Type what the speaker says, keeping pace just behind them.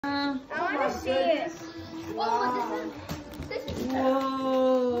Yana. I want to see it.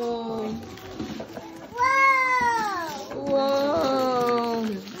 Whoa. Whoa.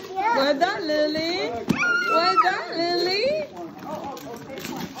 Yeah. Well done, Lily. Well done, Lily.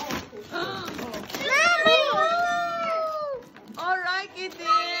 All right, Eden.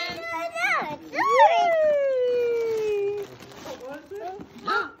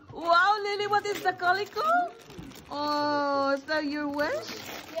 Wow, Lily, what is the calico? Oh, is that your wish?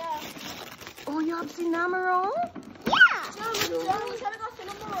 Yeah. Oh, you have cinnamon?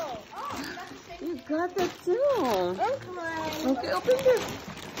 You got that too. Okay, open this.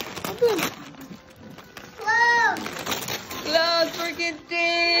 Open. Close for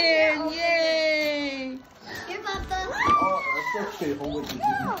Kitten. Yay. Here, Papa. That's okay. Hold it. Here,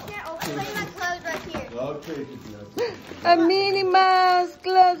 I'll play my clothes right here. Okay. A Minnie Mouse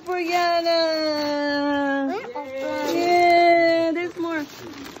clothes for Yana. Yeah, there's more.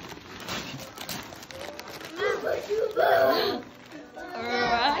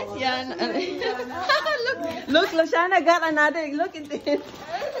 Alright, Yana. look, Lashana got another. Look at this.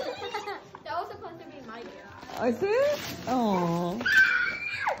 That was supposed to be my gift. Is it? Oh.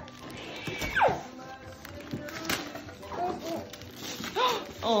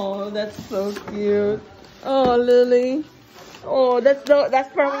 Oh, that's so cute. Oh, Lily. Oh, that's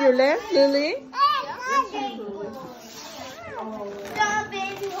from your left, Lily.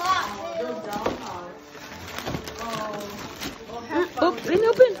 Open.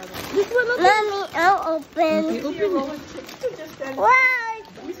 This one open. Mommy, I'll open. Okay, open it. What?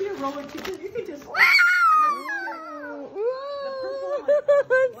 You see a roll of chicken? You can just.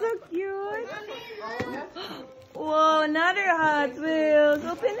 So cute. Whoa, another Hot Wheels.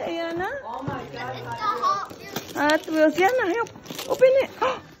 Open it, Yana. Oh my God. Hot Wheels. Yana, help. Open it.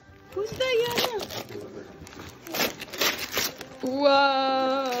 Who's that, Yana?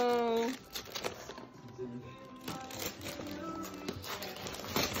 Wow.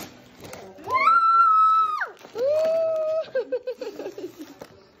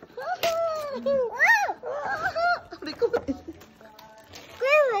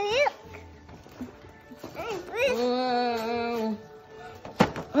 Wow.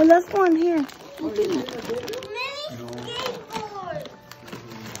 Oh, last one here. Open it. Open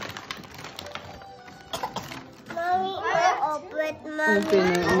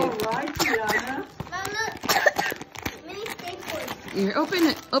it. Alright, Tiana. Mini skateboard. Here, open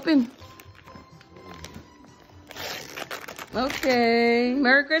it. Open. Okay.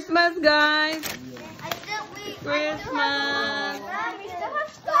 Merry Christmas, guys. Christmas. Mom, we still have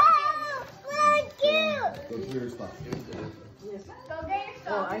stockings. So cute. Go get your stuff. Go get your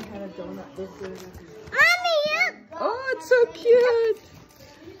Oh, I stockings. had a donut. This is. Mommy, look. Oh, it's so cute.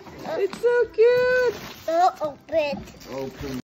 It's so cute. Open. Open.